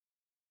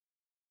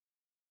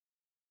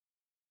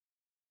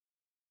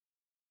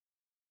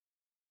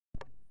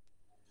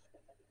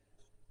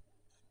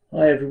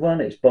Hi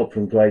everyone, it's Bob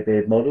from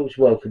Greybeard Models.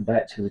 Welcome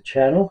back to the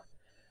channel,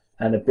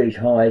 and a big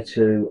hi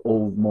to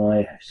all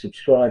my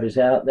subscribers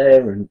out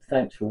there, and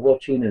thanks for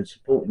watching and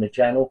supporting the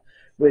channel.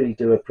 Really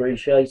do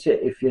appreciate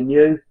it. If you're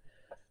new,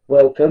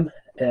 welcome,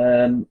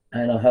 and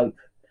I hope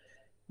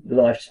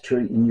life's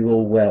treating you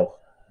all well.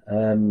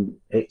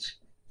 It's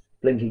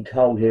blinking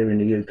cold here in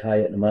the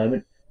UK at the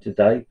moment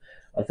today.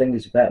 I think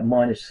it's about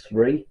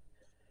 -3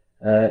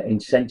 in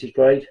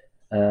centigrade,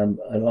 and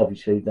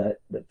obviously that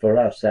for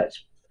us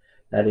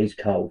that is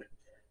cold,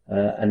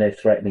 and they're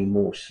threatening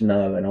more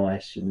snow and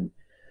ice and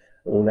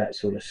all that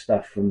sort of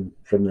stuff from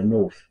the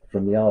north,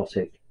 from the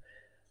Arctic.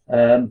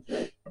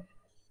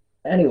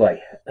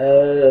 Anyway,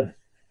 a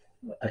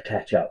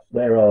catch up.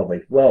 Where are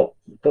we? Well,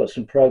 we've got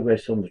some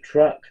progress on the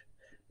truck.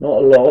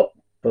 Not a lot,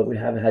 but we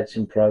have had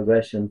some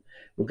progress, and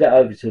we'll get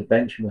over to the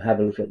bench and we'll have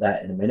a look at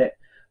that in a minute.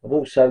 I've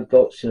also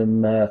got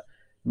some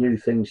new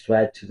things to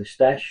add to the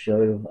stash,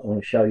 so I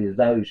want to show you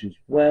those as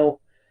well.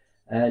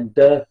 And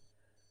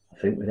I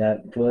think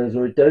without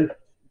further ado,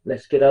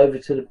 let's get over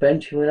to the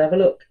bench and we'll have a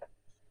look.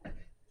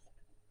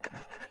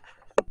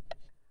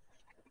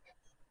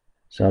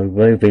 So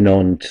moving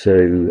on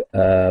to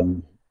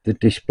the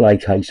display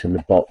case and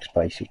the box,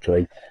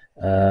 basically.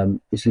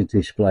 This is a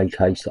display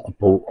case that I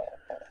bought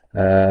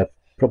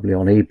probably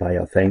on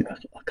eBay, I think. I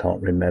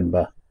can't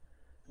remember.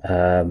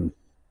 I've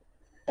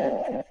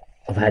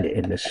had it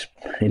in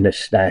the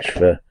stash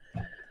for,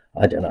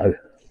 I don't know,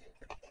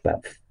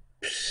 about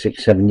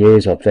 6-7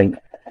 years, I think.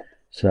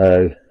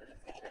 So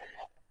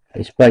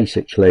it's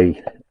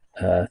basically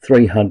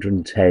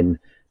 310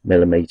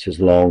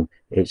 millimeters long,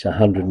 it's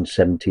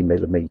 170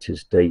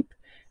 millimeters deep,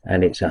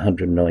 and it's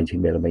 190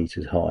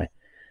 millimeters high.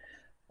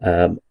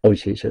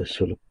 Obviously it's a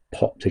sort of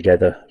pop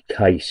together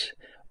case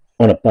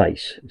on a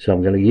base, so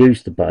I'm going to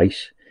use the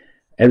base.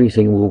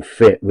 Everything will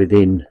fit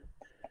within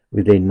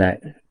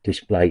that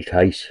display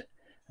case,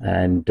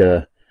 and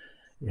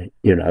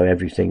you know,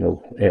 everything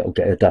it'll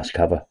get a dust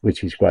cover,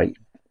 which is great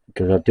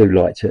because I do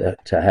like to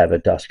have a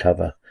dust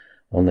cover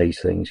on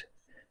these things.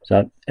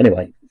 So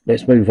anyway,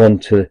 let's move on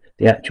to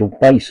the actual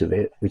base of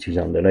it, which is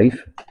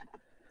underneath.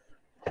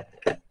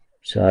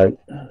 So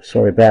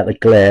sorry about the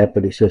glare,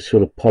 but it's a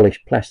sort of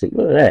polished plastic.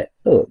 Look at that.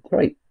 Oh,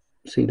 great.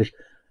 See the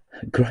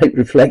great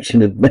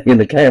reflection of me in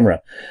the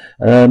camera.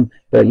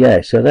 But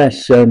yeah, so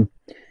that's you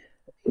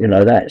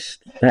know, that's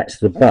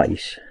the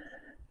base.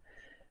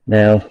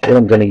 Now what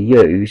I'm going to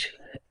use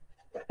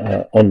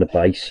on the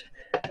base,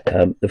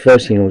 the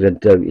first thing I'm going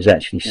to do is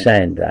actually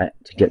sand that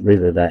to get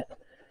rid of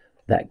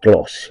that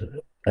gloss,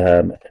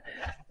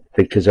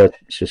 because I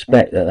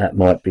suspect that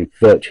might be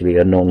virtually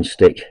a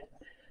non-stick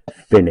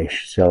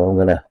finish. So I'm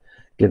going to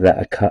give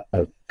that a cut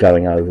of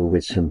going over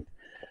with some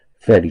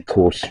fairly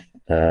coarse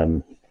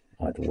either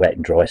wet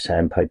and dry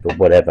sandpaper or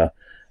whatever,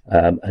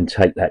 and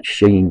take that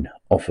sheen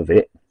off of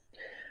it.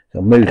 So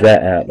I'll move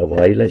that out of the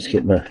way. Let's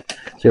get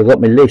so I've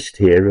got my list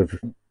here of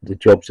the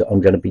jobs that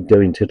I'm going to be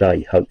doing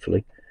today,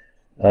 hopefully.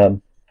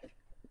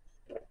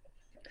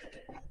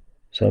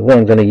 So what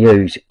I'm going to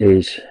use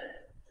is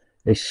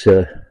this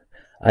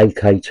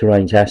AK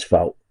Terrains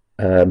asphalt.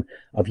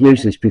 I've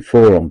used this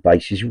before on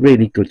base. It's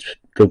really good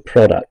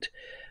product.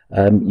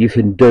 You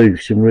can do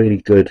some really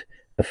good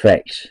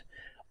effects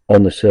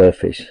on the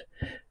surface.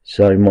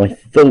 So my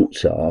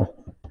thoughts are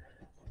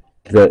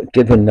that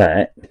given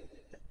that,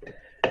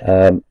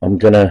 I'm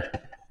going to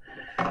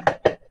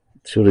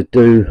sort of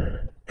do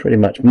pretty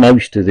much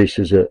most of this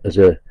as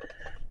a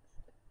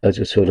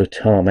sort of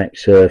tarmac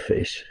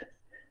surface.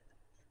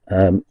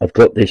 I've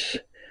got this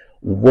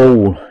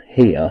wall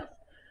here,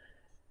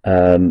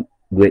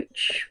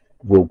 which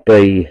will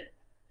be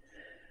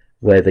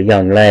where the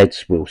young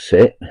lads will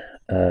sit.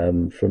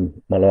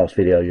 From my last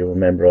video, you'll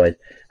remember I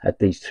had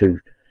these two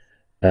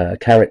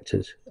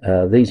characters.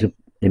 These are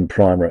in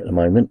primer at the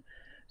moment,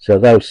 so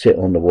they'll sit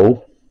on the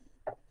wall.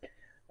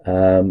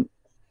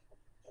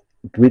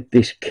 With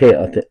this kit,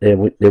 I think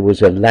there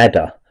was a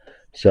ladder,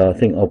 so I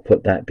think I'll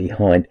put that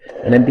behind,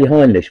 and then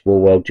behind this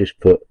wall I'll just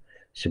put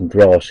some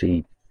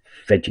grassy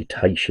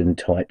vegetation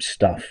type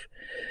stuff,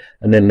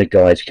 and then the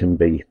guys can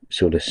be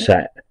sort of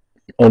sat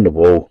on the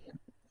wall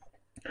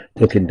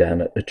looking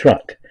down at the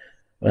truck.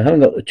 I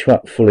haven't got the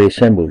truck fully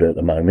assembled at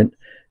the moment,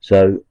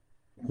 so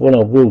what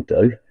I will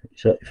do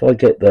is that if I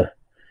get the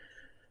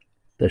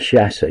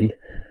chassis,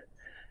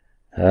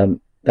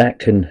 that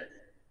can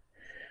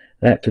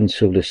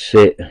sort of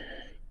sit.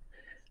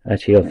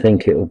 Actually, I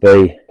think it'll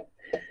be,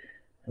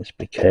 let's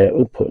be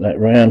careful, put that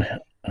round.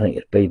 I think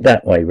it'll be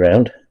that way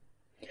round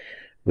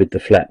with the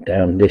flap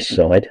down this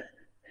side,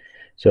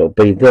 so it'll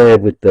be there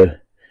with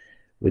the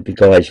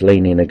guys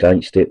leaning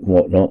against it and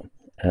whatnot.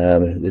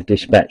 The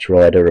dispatch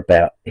rider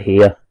about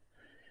here,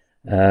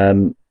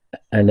 and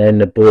then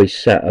the boys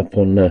sat up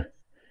on the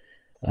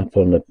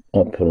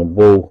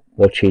wall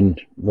watching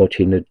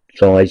the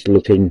guys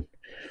looking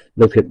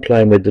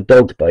playing with the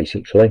dog,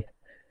 basically.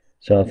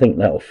 So I think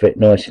that'll fit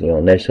nicely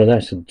on there. So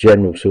that's the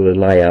general sort of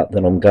layout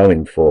that I'm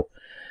going for.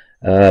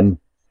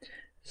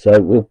 So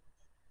we'll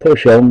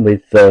push on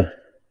with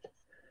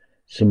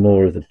some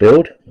more of the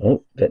build.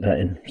 Oh, get that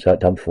in so it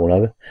don't fall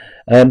over.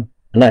 And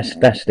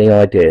that's the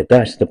idea,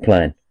 that's the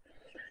plan.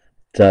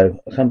 So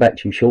I'll come back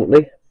to you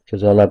shortly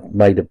because I'll have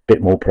made a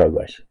bit more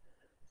progress.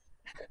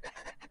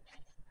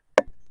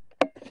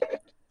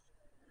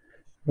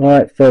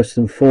 Right, first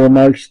and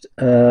foremost,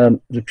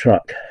 the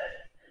truck.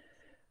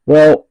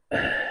 Well,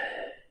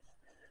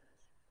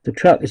 the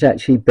truck has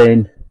actually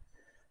been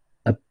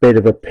a bit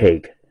of a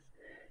pig.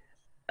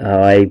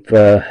 I've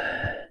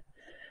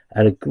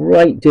had a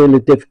great deal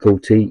of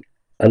difficulty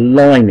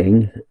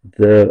aligning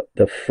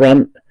the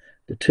front,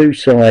 the two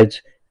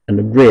sides and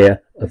the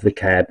rear of the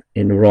cab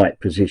in the right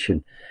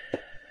position.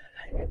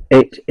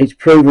 It's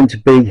proven to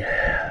be,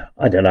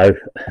 I don't know,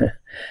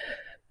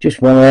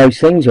 just one of those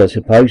things, I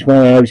suppose, one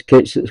of those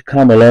kits that's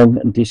come along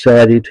and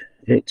decided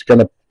it's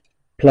going to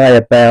play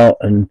about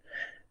and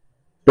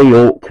be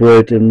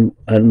awkward and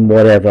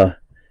whatever.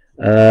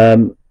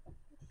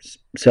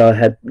 So I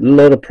had a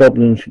lot of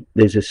problems.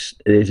 There's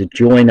a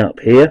join up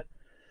here,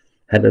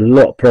 had a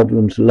lot of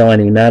problems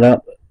lining that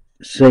up.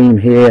 Seam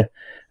here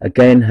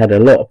again, had a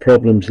lot of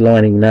problems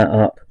lining that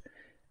up,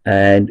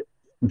 and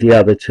the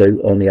other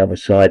two on the other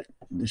side,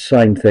 the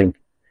same thing.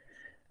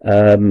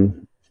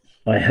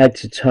 I had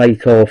to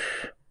take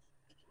off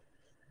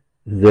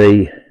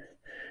the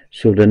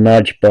sort of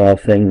nudge bar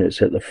thing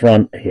that's at the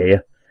front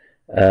here.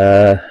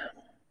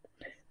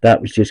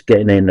 That was just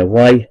getting in the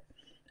way,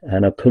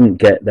 and I couldn't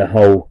get the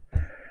whole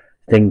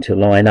thing to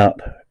line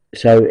up.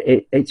 So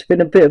it's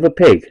been a bit of a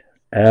pig,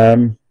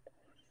 and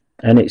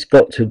it's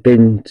got to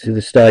been to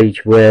the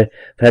stage where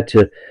I've had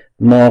to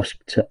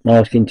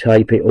masking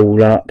tape it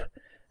all up,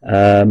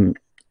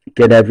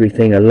 get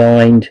everything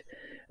aligned,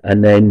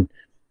 and then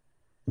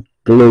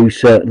glue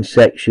certain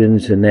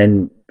sections, and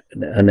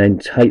then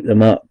tape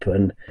them up,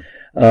 and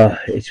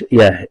it's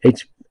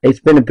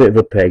been a bit of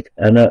a pig,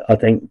 and I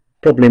think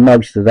probably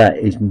most of that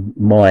is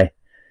my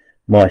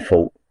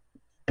fault.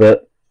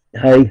 But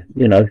hey,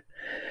 you know,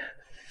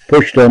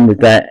 pushed on with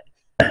that,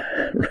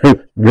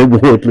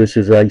 rewardless,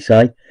 as they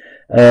say.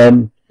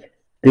 The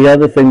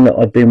other thing that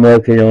I've been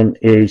working on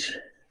is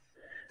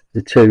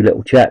the two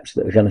little chaps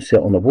that are going to sit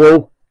on the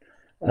wall.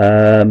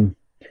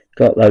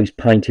 Got those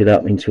painted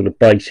up into the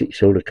basic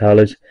sort of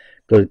colours.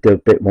 Got to do a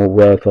bit more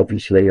work,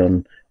 obviously,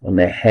 on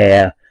their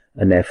hair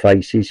and their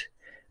faces,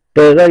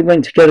 but they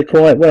went together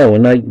quite well,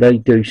 and they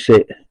do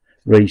sit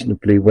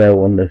reasonably well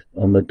on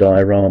the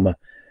diorama,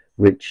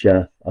 which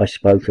I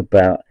spoke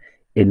about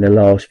in the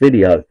last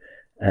video.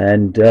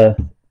 And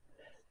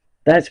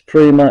that's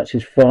pretty much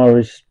as far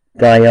as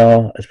they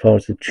are, as far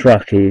as the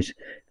truck is.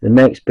 The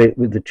next bit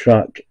with the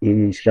truck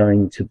is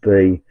going to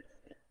be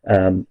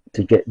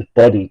to get the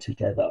body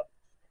together,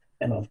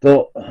 and I've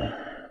got the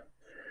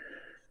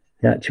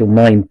actual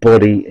main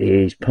body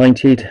is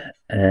painted,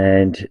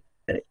 and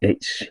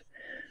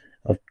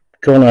I've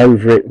gone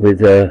over it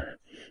with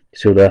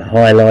sort of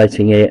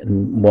highlighting it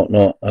and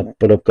whatnot,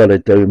 but I've got to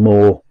do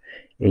more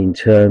in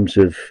terms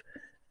of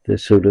the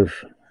sort of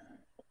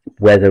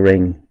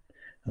weathering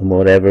and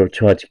whatever. I've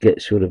tried to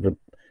get sort of a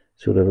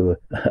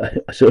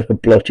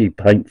blotchy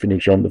paint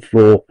finish on the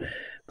floor.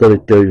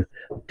 Got to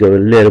do a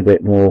little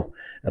bit more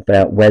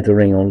about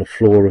weathering on the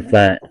floor of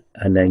that,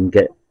 and then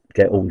get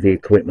all the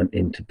equipment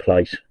into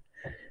place.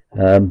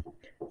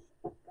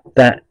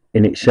 That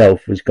in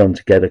itself has gone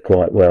together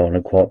quite well, and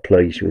I'm quite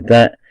pleased with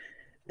that.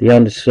 The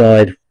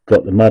underside,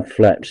 got the mud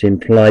flaps in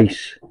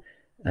place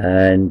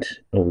and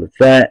all of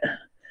that.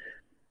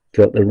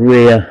 Got the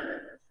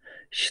rear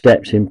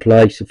steps in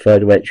place, the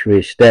photo etch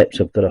rear steps.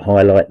 I've got to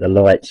highlight the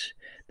lights,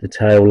 the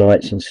tail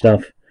lights and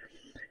stuff.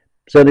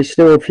 So there's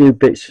still a few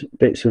bits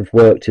of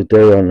work to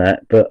do on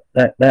that, but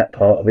that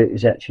part of it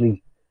is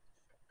actually,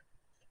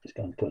 just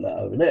going to put that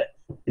over there,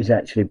 is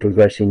actually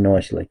progressing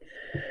nicely.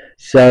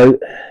 So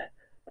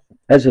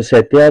as I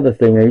said, the other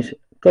thing is,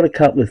 I've got a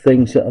couple of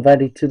things that I've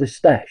added to the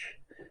stash,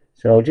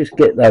 so I'll just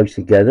get those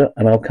together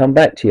and I'll come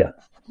back to you.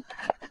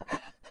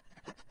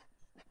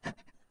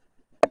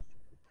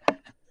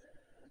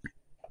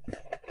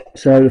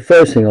 So the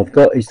first thing I've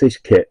got is this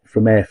kit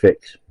from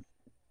Airfix,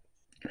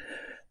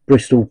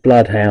 Bristol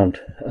Bloodhound.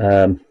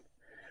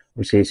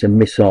 Obviously it's a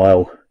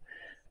missile,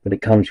 but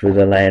it comes with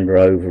a Land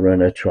Rover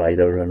and a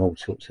trailer and all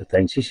sorts of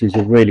things. This is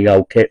a really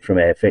old kit from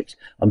Airfix.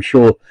 I'm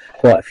sure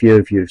quite a few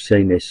of you have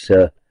seen this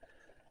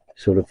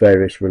sort of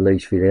various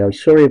release videos.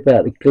 Sorry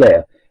about the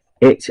glare.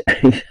 It's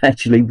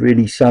actually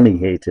really sunny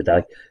here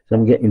today, so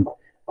I'm getting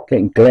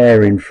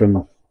glaring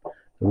from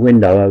the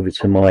window over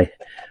to my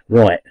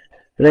right.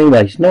 But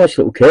anyway, it's a nice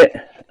little kit.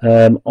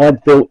 I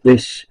built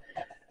this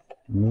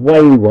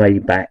way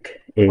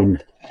back in,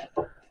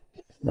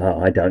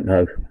 I don't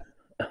know.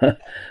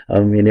 I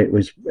mean, it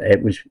was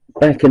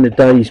back in the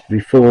days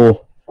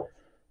before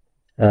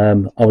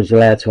I was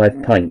allowed to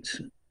have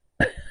paints.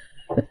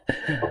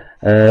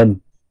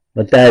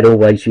 My dad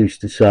always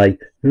used to say,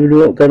 "You're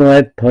not going to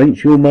have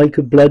paints, you'll make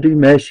a bloody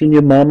mess and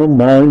your mum will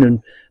moan,"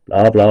 and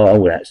blah blah,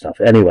 all that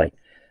stuff. Anyway,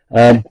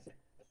 so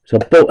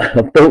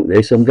I built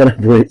this. I'm going to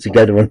put it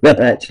together and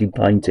actually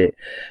paint it.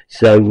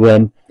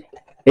 So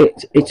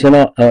it's an,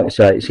 like I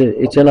say,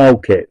 it's an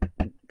old kit.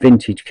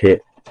 vintage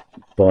kit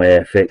by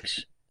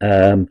Airfix.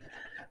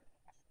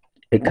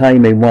 It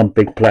came in one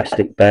big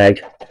plastic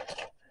bag,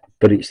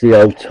 but it's the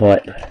old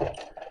type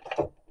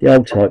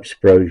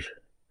sprues,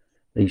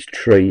 these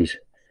trees.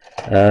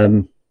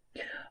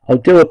 I'll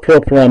do a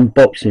proper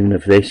unboxing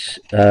of this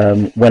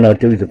when I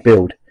do the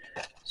build,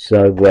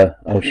 so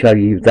I'll show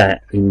you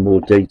that in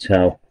more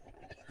detail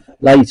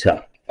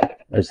later,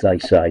 as they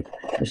say.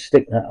 Let's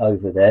stick that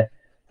over there.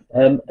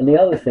 And the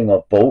other thing I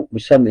bought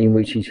was something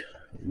which is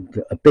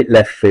a bit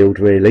left field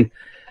really,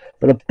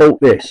 but I bought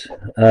this.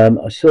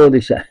 I saw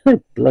this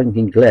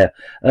blinking glare.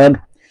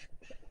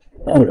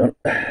 Hold on.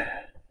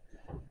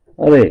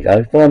 Oh, there you go.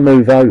 If I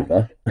move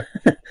over,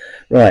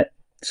 right.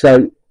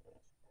 So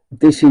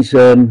this is,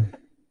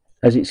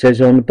 as it says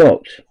on the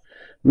box,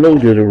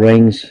 Lord of the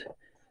Rings,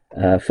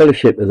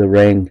 Fellowship of the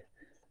Ring,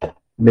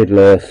 Middle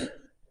Earth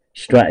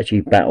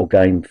strategy battle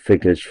game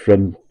figures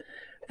from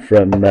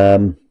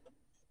Warhammer,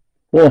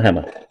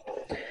 from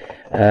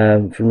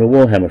the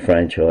Warhammer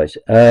franchise.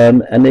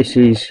 And this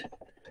is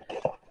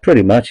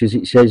pretty much as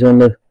it says on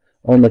the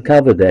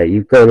cover there.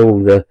 You've got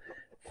all the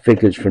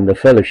figures from the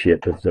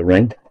Fellowship of the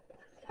Ring.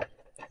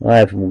 I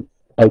have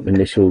opened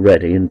this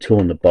already and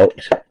torn the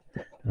box.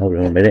 Hold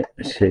on a minute,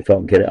 let's see if I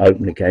can get it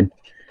open again.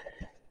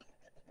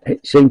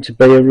 It seemed to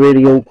be a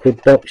really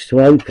awkward box to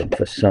open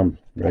for some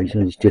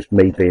reason. It's just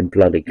me being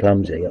bloody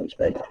clumsy, I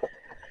expect.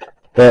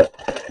 But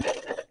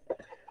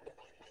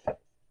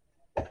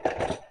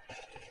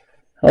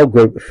whole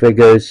group of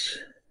figures,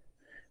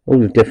 all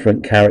the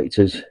different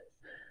characters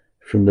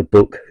from the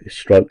book,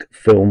 stroke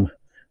film,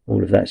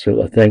 all of that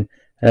sort of thing,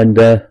 and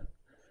the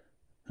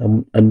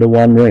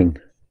One Ring.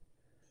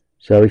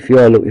 So if you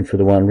are looking for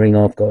the One Ring,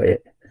 I've got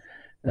it.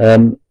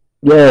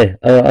 Yeah,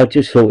 I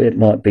just thought it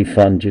might be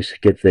fun just to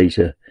give these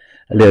a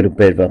little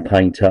bit of a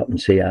paint up and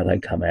see how they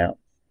come out.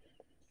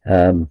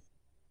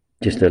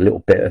 Just a little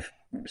bit of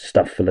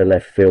stuff for the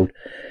left field.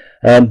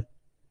 But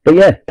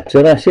yeah,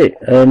 so that's it.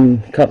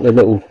 Couple of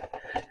little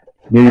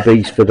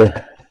newbies for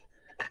the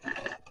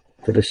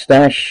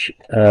stash.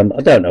 I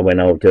don't know when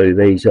I'll do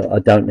these. I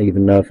don't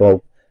even know if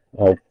I'll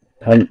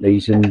paint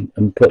these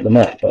and put them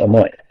up, but I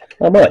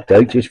might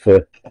do just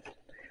for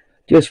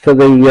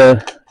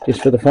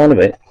the fun of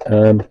it.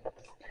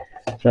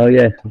 So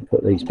yeah, I'll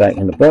put these back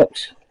in the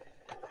box.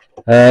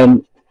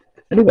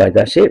 Anyway,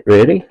 that's it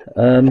really.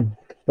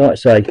 Like I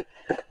say,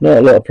 not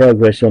a lot of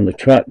progress on the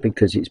truck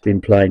because it's been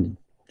playing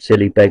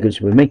silly beggars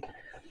with me,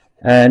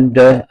 and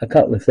a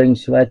couple of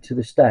things to add to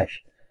the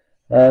stash,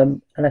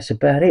 and that's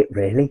about it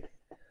really.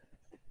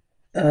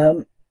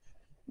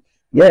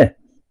 Yeah,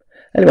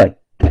 anyway,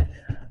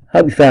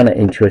 hope you found it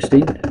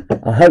interesting.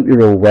 I hope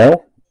you're all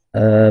well.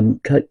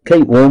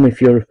 Keep warm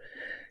if you're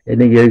in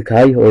the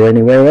UK or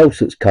anywhere else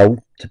that's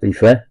cold, to be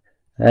fair,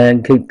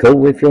 and keep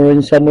cool if you're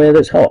in somewhere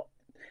that's hot.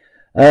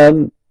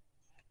 And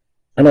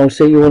I'll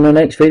see you on the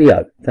next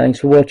video. Thanks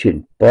for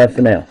watching. Bye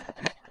for now.